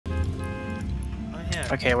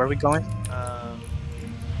Okay, where are we going?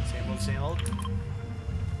 Same old, same old.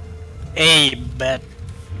 A bet.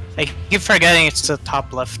 I keep forgetting it's the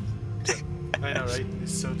top left. I know, right?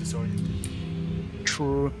 It's so disoriented.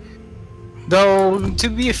 True. Though, to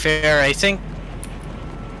be fair, I think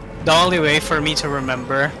the only way for me to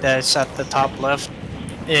remember that it's at the top left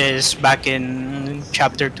is back in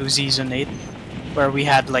Chapter 2, Season 8, where we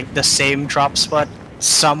had like the same drop spot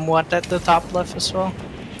somewhat at the top left as well,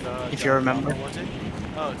 if you The remember. lava, was it?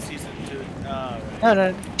 Oh, it's season 2. Ah, No,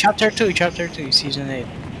 right. no, Chapter 2, Season 8.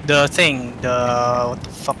 The thing, what the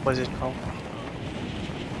fuck was it called?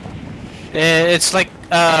 It's like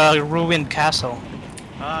a ruined castle.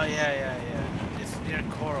 Oh, yeah. It's near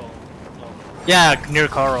Coral. Oh, Yeah, near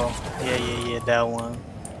Coral. Yeah, that one.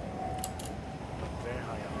 very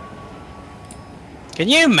high Can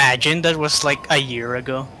you imagine that was like a year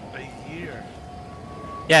ago? up. A year.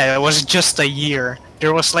 Yeah, it was just a year.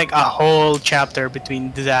 There was like a whole chapter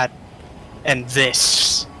between that and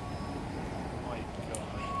this. My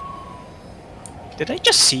god. Did I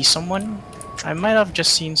just see someone? I might have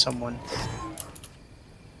just seen someone.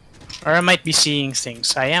 Or I might be seeing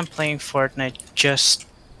things. I am playing Fortnite just,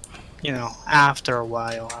 after a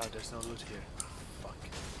while. Wow, there's no loot here. Fuck.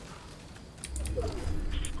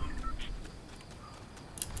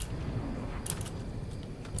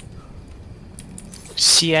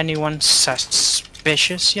 See anyone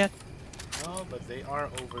suspicious yet? No, but they are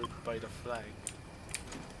over by the flag.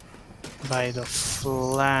 By the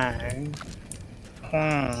flag.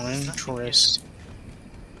 Interesting.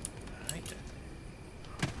 Right?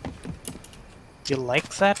 You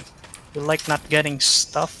like that? You like not getting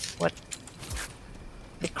stuff? What?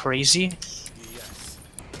 You crazy? Yes.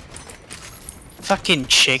 Fucking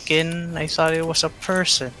chicken. I thought it was a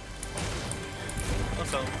person.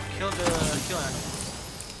 Also, kill animals.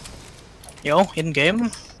 Yo, in game?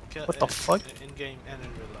 Kill What the fuck? in game and in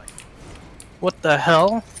real life. What the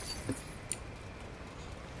hell?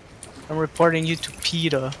 I'm reporting you to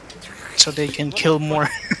PETA so they can kill more.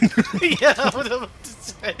 Yeah, what am I about to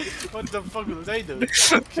say? What the fuck will they do?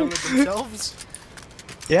 Kill it themselves?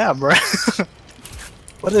 Yeah, bro.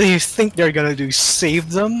 What do you think they're gonna do?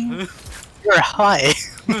 Save them? You're high.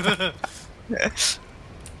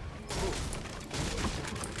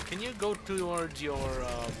 Can you go towards your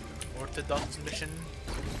Orthodox mission?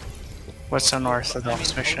 What's an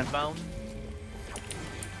Orthodox mission? Outbound?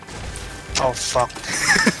 Oh fuck.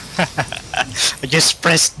 I just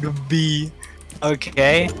pressed the B.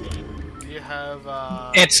 Okay. Do you have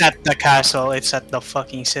It's at the castle. It's at the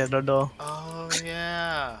fucking citadel. Oh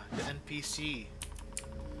yeah, the NPC.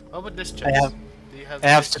 Oh, but this chest. I have Do you have I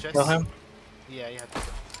have this to chest? kill him. Yeah, you have to.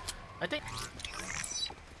 I think.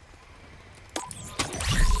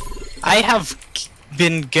 I have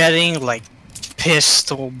been getting like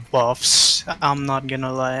pistol buffs. I'm not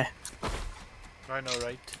gonna lie. I know,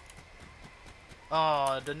 right?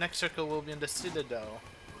 Oh, the next circle will be in the Citadel.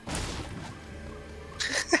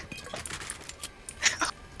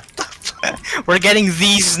 We're getting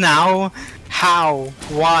these now? How?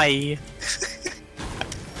 Why?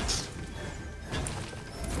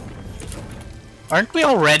 Aren't we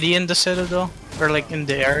already in the citadel? Or like in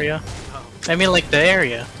the area? Oh. I mean like the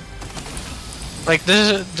area. Like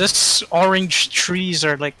this orange trees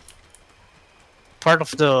are like part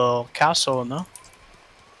of the castle, no?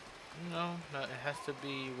 No, it has to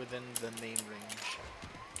be within the main range.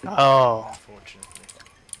 Oh, Unfortunately.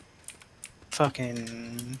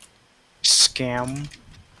 fucking scam.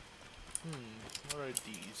 What are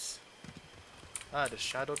these? Ah, the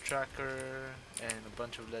Shadow Tracker and a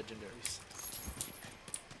bunch of legendaries.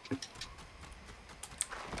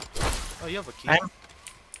 Oh, you have a key.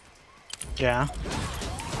 Yeah.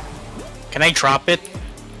 Can I drop it?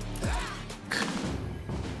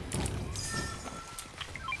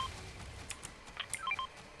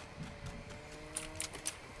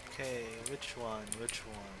 Okay, which one? Which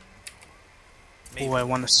one? Oh, I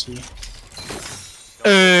want to see.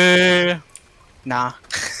 Nah.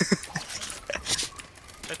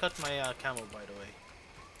 Check out my camo, by the way.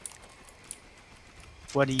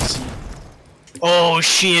 What easy? Oh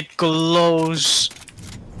shit, glows.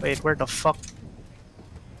 Wait, where the fuck?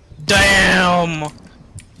 Damn!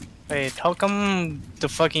 Wait, how come the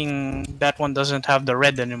fucking that one doesn't have the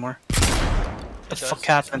red anymore? The fuck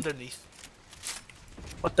happened? Underneath.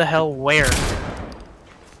 What the hell? Where?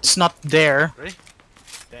 It's not there. Really?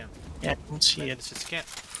 Damn. Yeah, I don't see it. This just can't.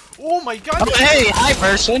 Oh my god! Oh hey, hi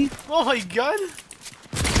person! Oh my god!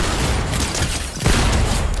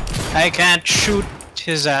 I can't shoot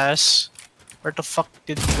his ass. Where the fuck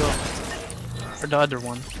did he go? Or the other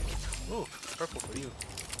one? Ooh, purple for you.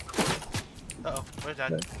 Uh oh, where's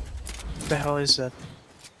that? What the hell is that?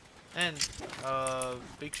 And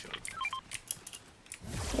big shield.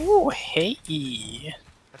 Oh, hey.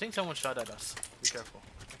 I think someone shot at us. Be careful.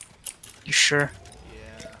 You sure?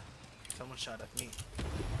 Yeah. Someone shot at me.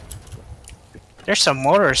 There's a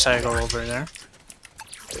motorcycle over there.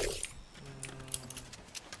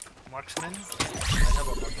 Marksman? I have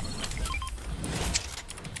a marksman.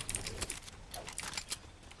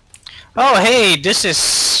 Oh, hey, this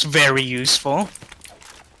is very useful.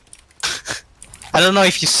 I don't know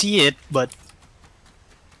if you see it, but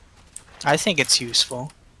I think it's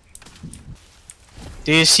useful.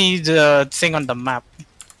 Do you see the thing on the map?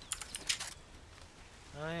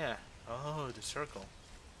 Oh yeah. Oh, the circle.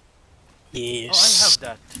 Oh, I Yes. have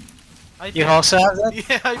that. I You picked. also have that?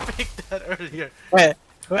 Yeah, I picked that earlier. Wait.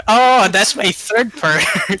 Oh, that's my third perk.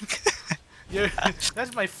 You're,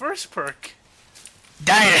 that's my first perk.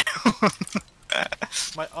 Damn.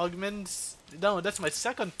 My augments. No, that's my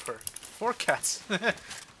second perk. Forecast.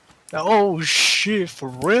 Oh shit, for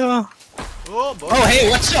real? Oh, boy. Oh hey,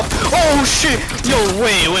 what's up? Oh shit! Yo,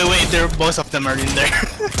 wait, they're both of them are in there.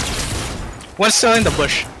 One's still in the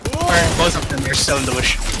bush. Or both of them are still in the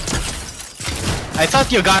bush. I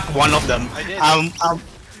thought you got one of them. I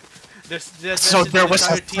did. So there was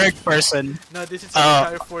a team. third person. No, this is an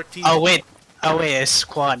entire 14. Oh wait, it's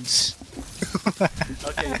squads.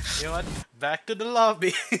 Okay, you know what? Back to the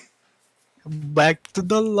lobby. Back to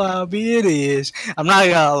the lobby it is. I'm not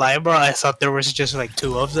gonna lie, bro. I thought there was just like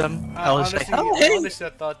two of them. I was honestly, like, oh hey. honestly, I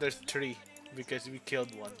thought there's 3 because we killed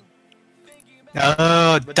one.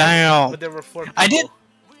 Oh damn. But there were 4 people.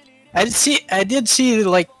 I did see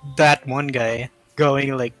like that one guy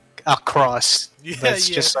going like across. Yeah, That's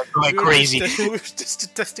yeah. just like going we crazy. We were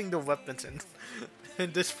just testing the weapons and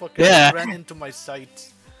this fucker ran into my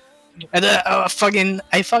sights. And I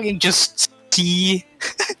fucking just see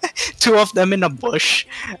two of them in a bush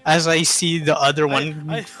as I see the other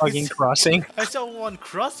one fucking crossing. I saw one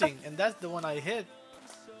crossing and that's the one I hit.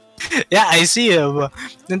 Yeah, I see him.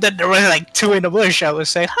 And then there were like two in the bush. I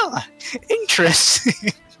was like, huh,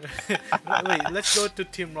 interesting. Wait, let's go to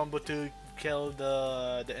Team Rumble to kill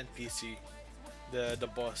the NPC, the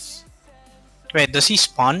boss. Wait, does he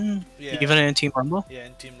spawn even in Team Rumble? Yeah,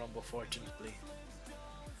 in Team Rumble, fortunately.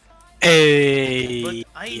 Hey. But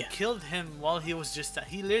I killed him while he was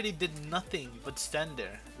he literally did nothing but stand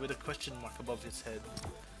there with a question mark above his head.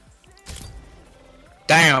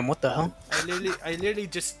 Damn, what the hell? I literally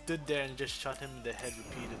just stood there and just shot him in the head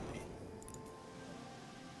repeatedly.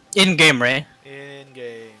 In game, right? In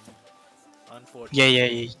game.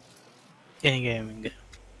 Unfortunately. Yeah. In game.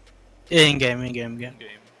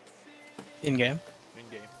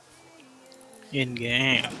 In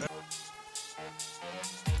game.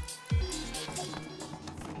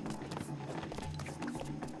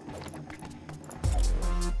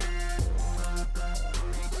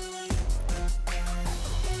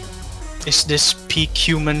 Is this peak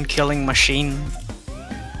human killing machine?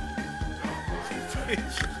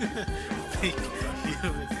 Peak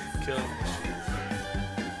human killing machine.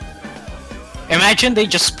 Imagine they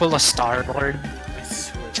just pull a Star-Lord. I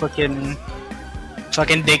swear.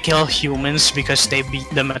 Fucking they kill humans because they beat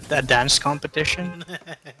them at a dance competition.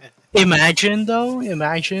 Imagine though,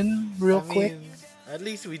 real quick. At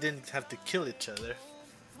least we didn't have to kill each other.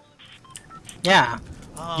 Yeah,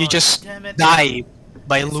 Oh, you just damn it. die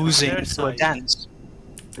by It's on losing their to a side. dance.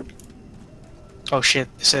 Oh shit,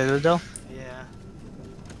 Citadel? Yeah.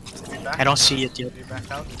 I don't see it yet. We back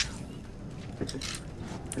out.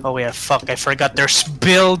 Oh yeah, fuck, I forgot there's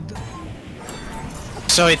build.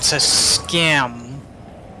 So it's a scam.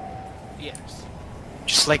 Yes.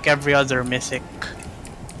 Just like every other mythic.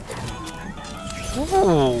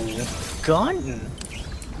 Ooh, gun.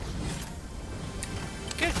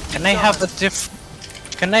 Okay. Can I have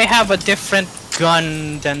a different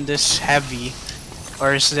gun than this heavy?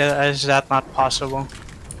 Or is that not possible?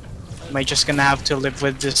 Am I just gonna have to live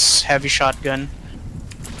with this heavy shotgun?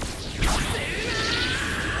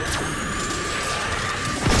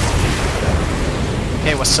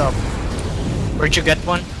 Hey, what's up? Where'd you get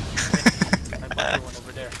one? I bought one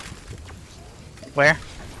over there. Where?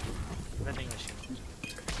 Vending machine.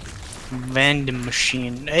 Vending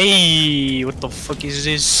machine. Hey, what the fuck is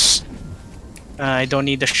this? I don't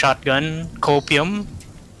need a shotgun. Copium.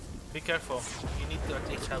 Be careful. You need to at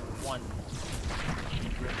least have one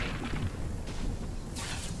grenade.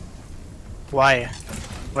 Why?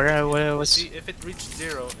 Where was? See, if it reaches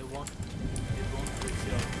 0, it won't reach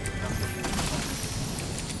 0.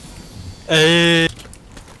 At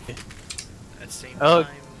the same time,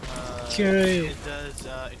 Okay. it does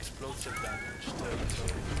explosive damage too. So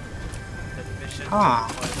that mission Huh.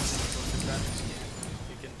 requires explosive damage. Yeah,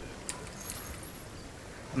 you can do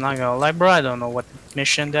it. not gonna lie, bro. I don't know what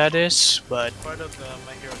mission that is, but Part of the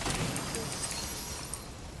My Hero 3.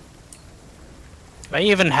 do I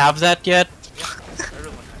even have that yet? Yeah,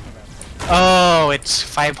 everyone has that. Oh, it's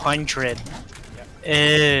 500.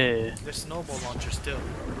 Yeah. There's snowball launchers too.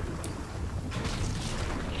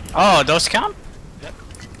 Oh, those count? Yep.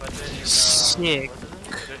 But they're in Sick.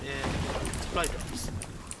 they're in supply drops.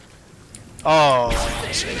 Oh,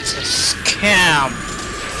 so it's a scam.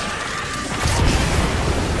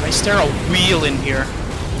 Why is there a wheel in here?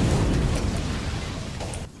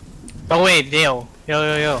 Oh wait, yo.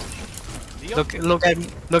 Leo? Look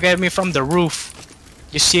at me from the roof.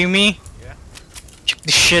 You see me? Yeah. Check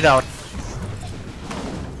this shit out.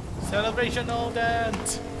 Celebration all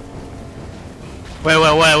that.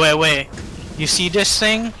 Wait. You see this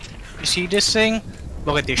thing? You see this thing?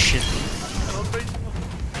 Look at this shit. Celebration.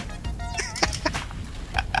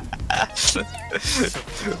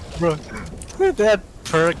 Bro, look at that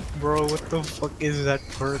perk, bro. What the fuck is that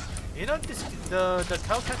perk? You know this the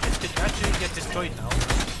cow cactus can actually get destroyed now.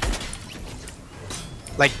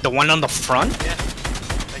 Like the one on the front? Yeah.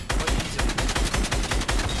 Like quite easily.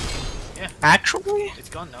 Yeah. Actually? It's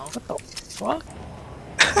gone now. What the fuck?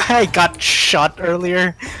 I got shot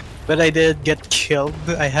earlier, but I didn't get killed.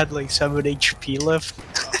 I had like 7 HP left.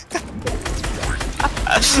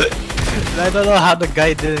 I don't know how the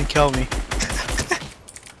guy didn't kill me.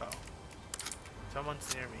 Oh.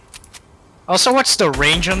 Someone's near me. Also, what's the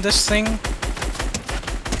range on this thing?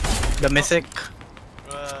 The mythic?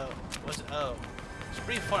 What's it? Oh. It's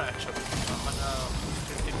pretty far actually. On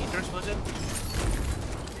 50 meters was it?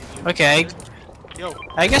 Maybe Okay, 100? Yo,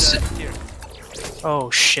 I guess. here. Oh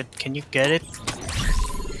shit, can you get it?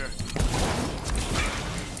 Sure.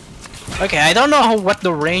 Okay, I don't know what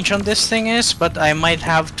the range on this thing is, but I might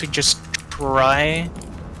have to just try.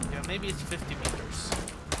 Yeah, maybe it's 50 meters.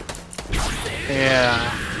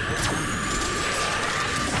 Yeah.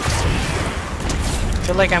 I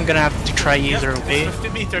feel like I'm gonna have to try either Yep, way. it's 50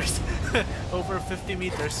 meters. Over 50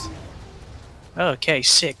 meters. Okay,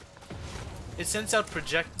 sick. It sends out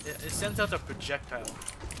It sends out a projectile.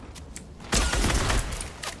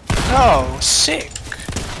 Oh, sick.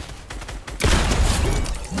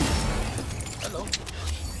 Hello.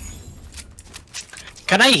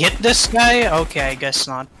 Can I hit this guy? Okay, I guess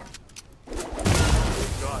not.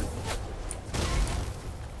 God.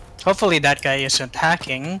 Hopefully that guy isn't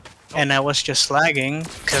hacking, and I was just lagging,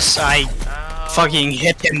 cause I fucking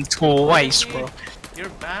hit him twice, bro. You're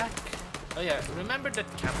back. Oh yeah, remember that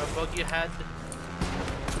camera bug you had?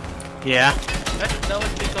 Yeah. That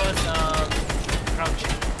was because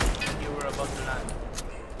crouching when you were about to land.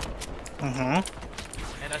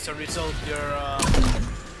 And as a result, your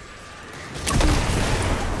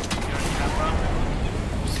camera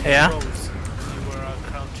Yeah. froze. You were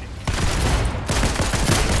crouching.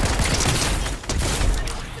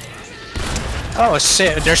 Oh,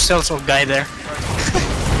 shit, there's still some guy there.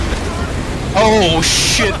 Oh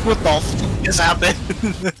shit, what the fuck just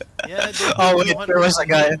happened? Yeah, Oh wait, there was a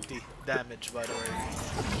guy. Damage, by the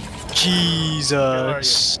way.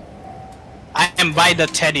 Jesus. I am by the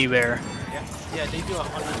teddy bear. Yeah, they do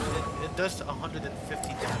 100. It does 150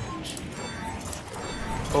 damage.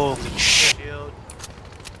 Holy shit. Shield.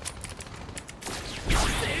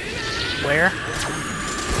 Where?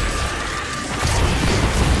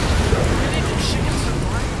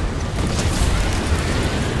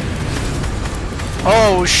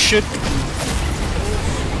 Oh shit.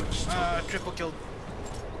 Triple kill.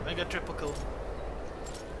 I got triple kill.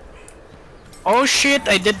 Oh shit,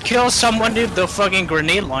 I did kill someone with the fucking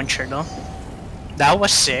grenade launcher though. That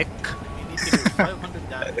was sick. You need to do 500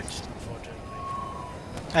 damage,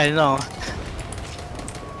 unfortunately. I know.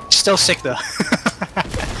 Still sick though.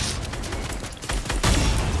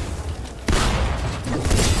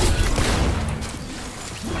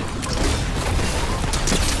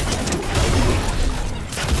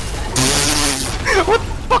 What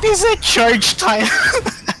the fuck is that charge time?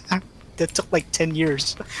 That took like 10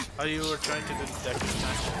 years. Oh, you were trying to do the deck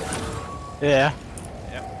smash? Yeah.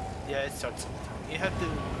 Yeah, it starts sometime. You have to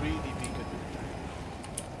really be good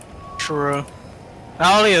with True.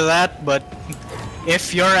 Not only that, but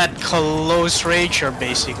if you're at close range, you're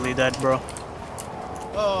basically dead, bro. it.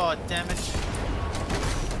 Oh, damn it.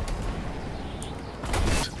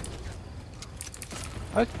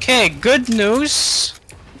 Okay, good news.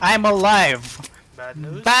 I'm alive. Bad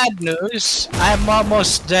news. Bad news. I'm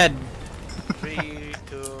almost dead. 3,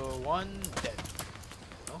 2, 1, dead.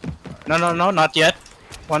 No, not yet.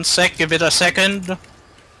 One sec, give it a second.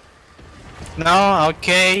 No,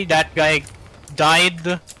 okay, that guy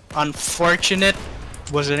died. Unfortunate.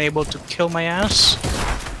 Wasn't able to kill my ass.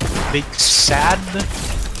 Big sad.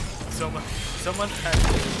 Someone had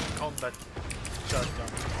a combat shotgun.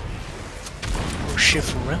 Oh shit,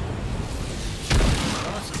 for real?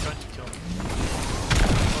 Someone's trying to kill me.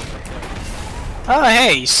 Oh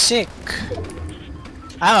hey, sick.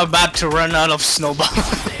 I'm about to run out of snowball.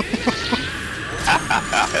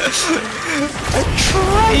 I'm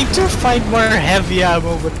trying to find more heavy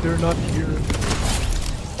ammo, but they're not here.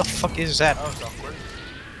 What the fuck is that? That was awkward.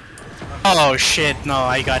 Oh shit, no,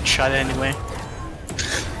 I got shot anyway.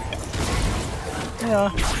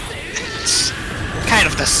 Yeah. It's kind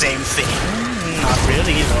of the same thing. Not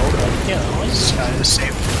really though, but you know, it's kind of the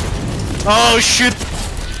same. Oh shit!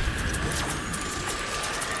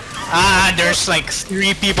 Ah, there's like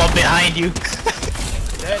 3 people behind you.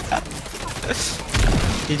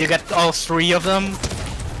 Did you get all 3 of them?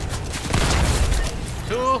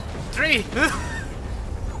 2, 3!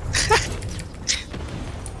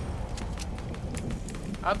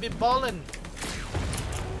 I'll be ballin'!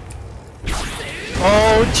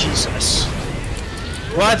 Oh Jesus!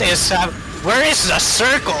 What is where is the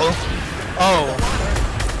circle? Oh.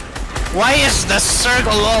 Why is the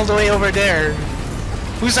circle all the way over there?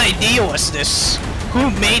 Whose idea was this?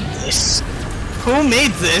 Who made this? Who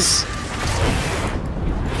made this?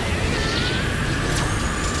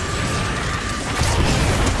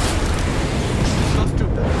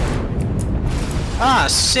 Ah,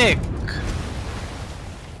 sick.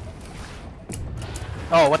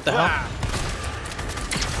 Oh, what the hell?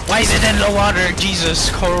 Why is it in the water? Jesus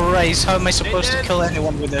Christ, how am I supposed to kill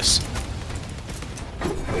anyone with this?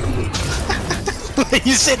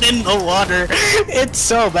 You sit in the water. It's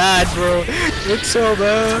so bad, bro. It's so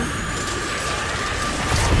bad.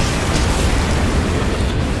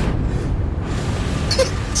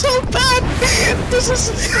 So bad. This is.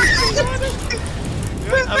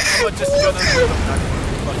 I'm just gonna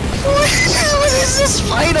What is this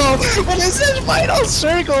final? What is this final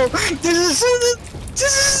circle? This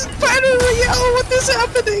is Battle Royale. What is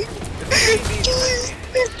happening?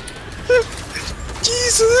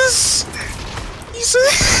 Jesus.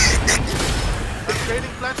 I'm creating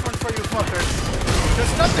platforms for you fuckers.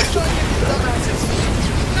 There's nothing showing you dumbasses.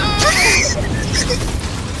 No!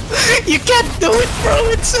 You can't do it, bro.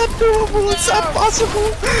 It's not doable. It's not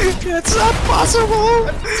possible. It's not possible.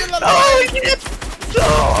 No, you can't. No.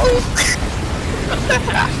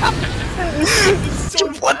 So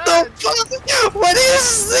What bad. the fuck? What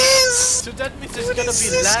is this? So that means there's gonna be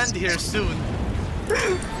this? land here soon.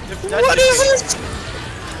 If that's What the is case- this?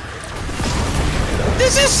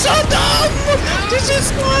 This is so dumb! This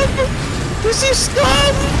is dumb! This is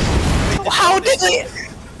dumb!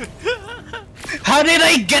 How did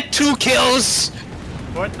I get 2 kills?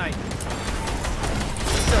 Fortnite.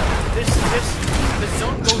 The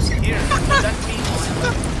zone goes here. So that means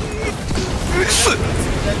that there's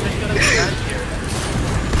gonna be land here.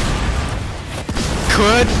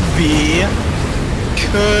 Could be.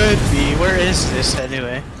 Where is this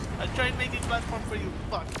anyway? I'll try and make a platform for you.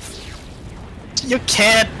 Fuck. You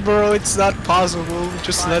can't, bro. It's not possible.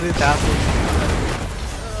 Just let it happen.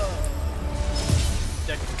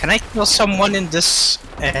 Can I kill someone in this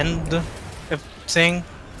end thing?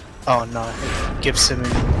 Oh no, it gives him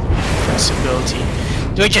invincibility.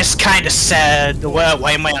 Which is kind of sad.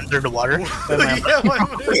 Why am I under the water? Yeah, why am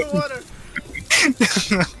I in the water?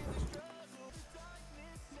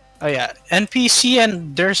 Oh yeah, NPC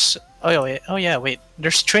and there's oh yeah, wait.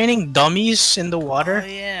 There's training dummies in the water. Oh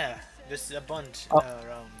yeah, there's a bunch Oh.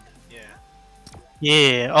 around. Yeah.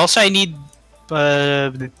 Yeah. Also, I need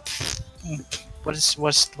what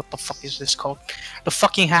the fuck is this called? The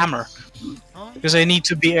fucking hammer. Oh, Because I need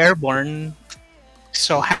to be airborne.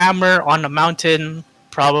 So hammer on a mountain,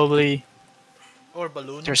 probably. or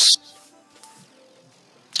balloon. There's.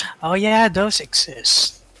 Oh yeah, those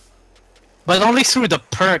exist. But only through the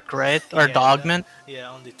perk, right? Or Yeah, the augment. Yeah,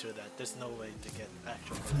 only through that. There's no way to get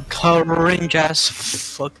actual. Cringe ass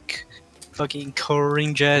fuck. Fucking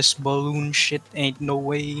cringe ass balloon shit. Ain't no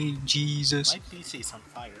way, Jesus. My PC is on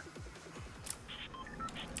fire.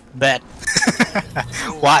 Bet.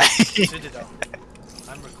 Oh, Why? Sit it down.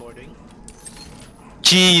 I'm recording.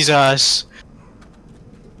 Jesus.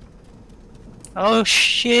 Oh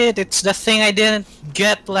shit, it's the thing I didn't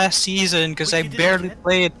get last season because What I you didn't barely get?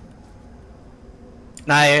 played.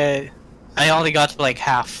 And I only got like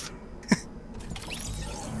half.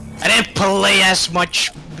 I didn't play as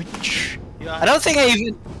much. Bitch. Yeah. I don't think I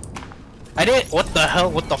even. I didn't. What the hell?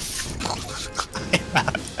 What the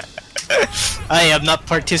I am not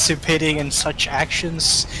participating in such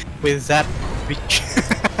actions with that bitch.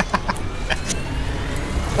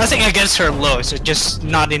 Nothing against her looks, just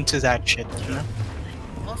not into that shit, you know?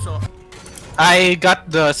 Also, I got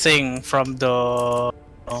the thing from the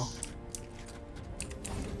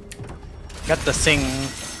Got the thing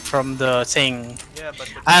from the thing. Yeah, but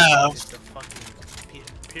the Uh, problem is the fucking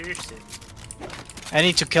piercing. I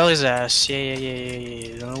need to kill his ass.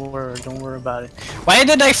 Yeah. Don't worry about it. Why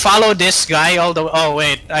did I follow this guy all the? Oh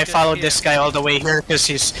wait, I Just followed here. this guy all the way here because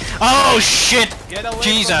he's. Oh shit! Get away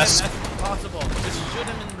Jesus. from him as possible. Just shoot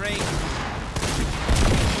him in range.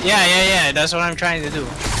 Yeah. That's what I'm trying to do.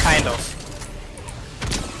 Kind of.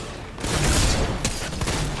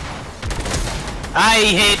 I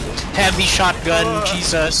hate heavy shotgun.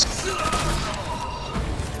 Jesus.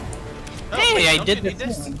 Oh, Hey, wait, I don't did you the need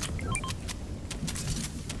this? thing.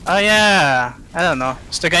 Oh yeah. I don't know.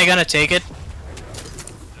 Is the guy gonna take it?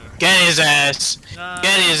 Get his ass. Nah,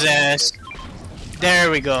 Get his ass.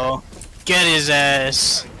 There we go. Get his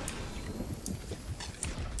ass.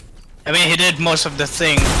 I mean, he did most of the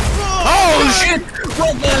thing. Oh shit!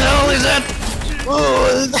 What the hell is that?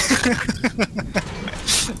 Oh.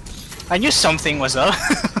 I knew something was up.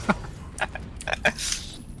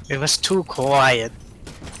 It was too quiet.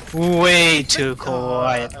 Way too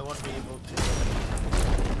quiet. I won't be able to.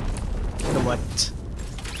 The what?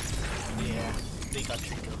 Yeah, they got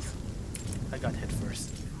 3 kills. I got hit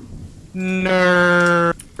first.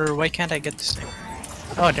 Nerd. Why can't I get this thing?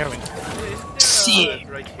 Oh, there we go. Isn't See. there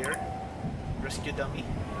right here? Rescue dummy.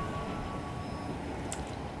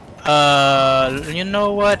 You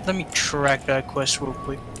know what? Let me track that quest real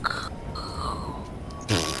quick.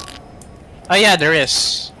 Oh yeah, there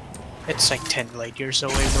is. It's like 10 light years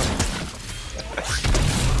away, bro.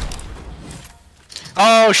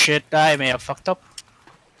 Oh shit, I may have fucked up.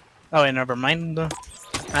 Oh, wait, never mind.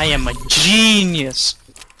 I am a genius.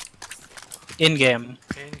 In game.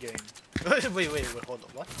 In game. wait, hold on.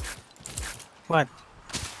 What? What?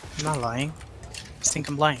 I'm not lying. I think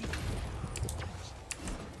I'm lying.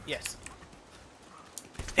 Yes.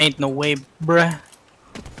 Ain't no way, bruh.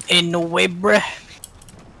 Ain't no way, bruh.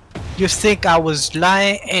 You think I was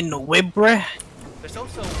lying? Ain't no way, bruh. There's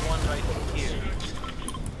also one right here.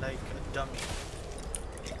 Like a dummy.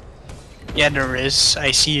 Yeah, there is.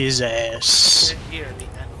 I see his ass. Here, the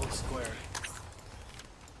anvil square.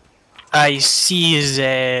 I see his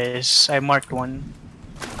ass. I marked one.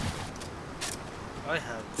 I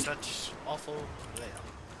have such awful layout.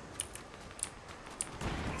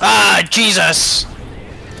 Ah, Jesus!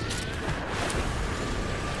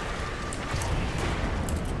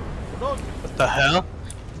 Look! What the hell?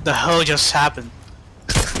 What the hell just happened?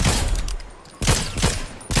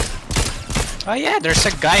 Oh yeah, there's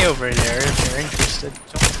a guy over there if you're interested.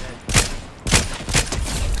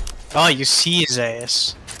 Oh, you see his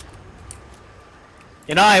ass.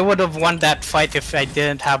 You know, I would have won that fight if I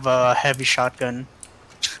didn't have a heavy shotgun.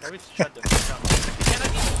 Every shotgun. You cannot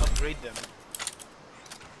even upgrade them.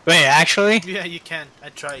 Wait, actually? Yeah, you can. I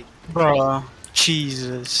tried. Bro, This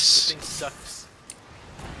Jesus. thing sucks.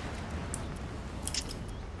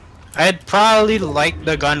 I'd probably like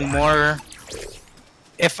the gun more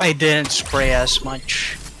if I didn't spray as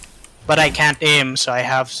much. But I can't aim, so I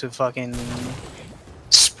have to fucking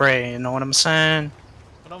spray, you know what I'm saying?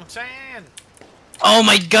 What I'm saying? Oh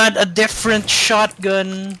my god, a different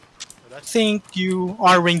shotgun! Well, that's Thank you,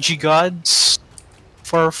 RNG gods,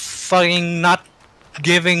 for fucking not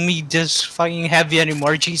giving me this fucking heavy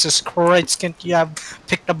anymore. Jesus Christ, can't you have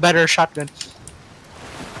picked a better shotgun?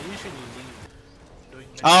 I usually leave doing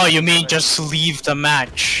Oh, you missions mean already. just leave the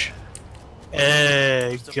match?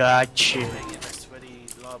 What's the Gotcha. point of playing in a sweaty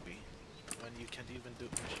lobby when you can't even do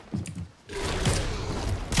missions?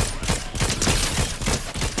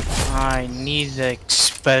 I need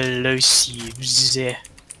explosives.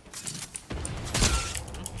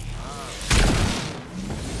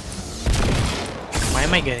 Why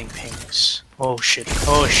am I getting pings? Oh shit,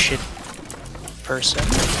 person.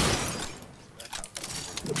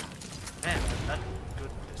 Man, I'm not good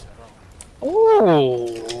at this at all.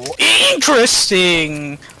 Oh,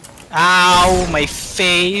 interesting! Ow, my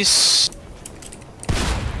face.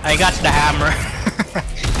 I got the hammer.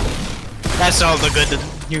 That's all the good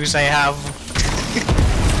news I have.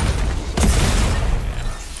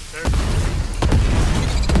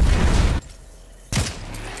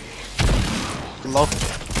 Look.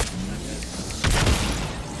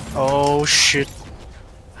 Oh shit.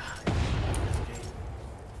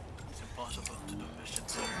 It's impossible to do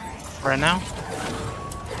missions. Right now?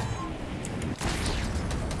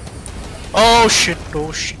 Oh shit,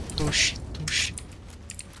 oh shit, oh shit, oh shit.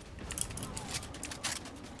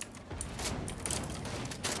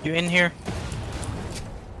 You in here?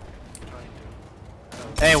 Trying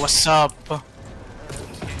to. Hey, what's up? This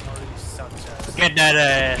game already sucks ass. Get that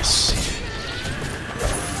ass.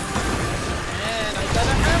 Man, I got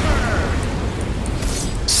a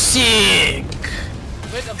hammer! Sick!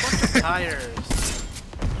 Wait, With a bunch of tires.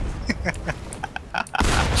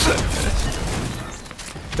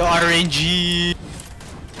 The RNG. Yeah,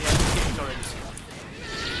 this game is already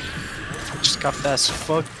scuffed. Scuffed as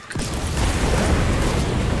fuck.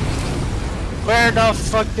 Where the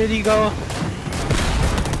fuck did he go?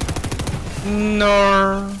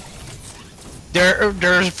 No. They're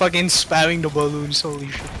fucking spamming the balloons, holy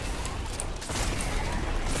shit.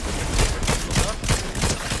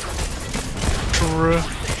 True.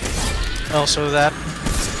 Also that.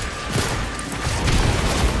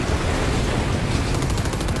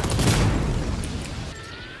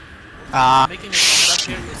 Making a comeback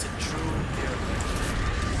here is a true hero.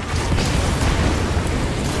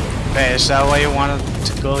 Okay, is that why you wanted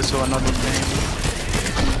to go to another thing?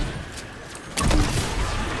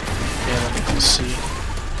 Yeah, let me see.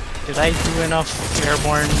 Did I do enough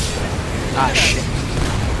airborne? Ah, shit.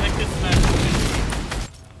 Like this match.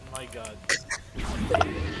 My god.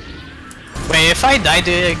 Wait, if I die,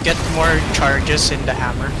 do I get more charges in the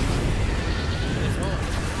hammer?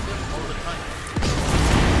 All the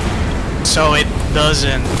time. So it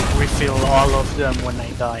doesn't refill all of them when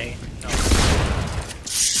I die.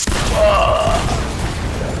 No.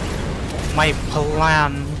 My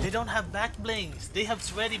plan. They don't have back blings. They have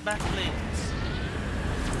sweaty back blings.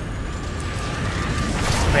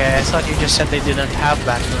 Wait, I thought you just said they didn't have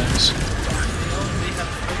backlinks. No, they have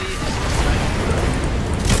sweaty back.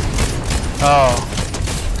 Oh.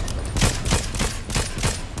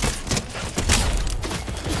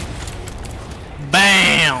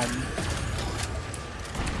 Bam!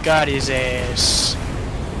 Got his ass.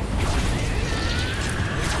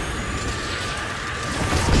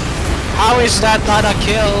 How is that not a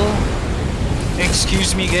kill?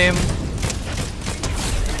 Excuse me, game.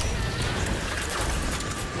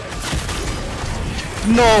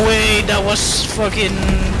 No way, that was fucking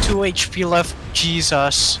 2 HP left.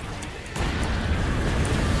 Jesus.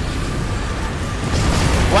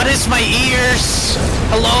 What is my ears?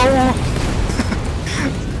 Hello?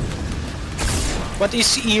 What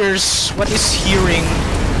is ears? What is hearing?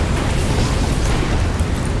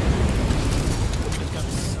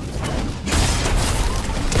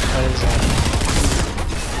 What is that?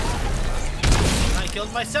 I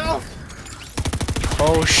killed myself.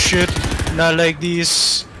 Oh shit, not like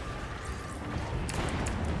this.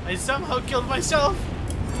 I somehow killed myself.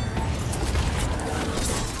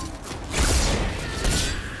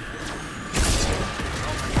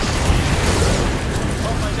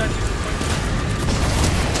 Oh my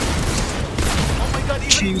god,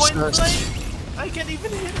 even point Jesus. blank! I can't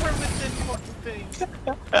even hit her with this fucking thing.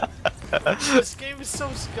 This game is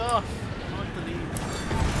so scuffed. I want to leave.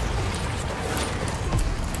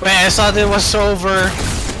 Wait, I thought it was over.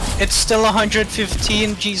 It's still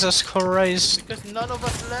 115, Jesus Christ. Because none of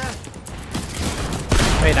us left.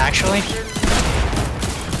 Wait, actually?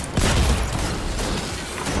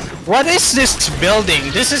 What is this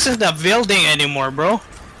building? This isn't a building anymore, bro.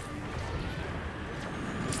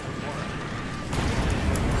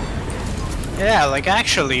 Yeah, like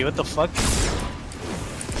actually, what the fuck?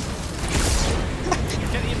 You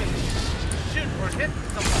can't even shoot or hit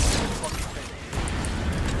someone.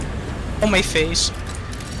 On my face.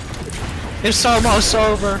 It's almost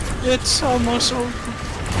over. It's almost over.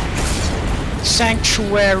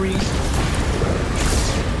 Sanctuary.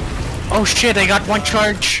 Oh shit, I got one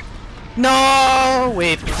charge. No!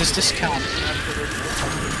 Wait, does this count?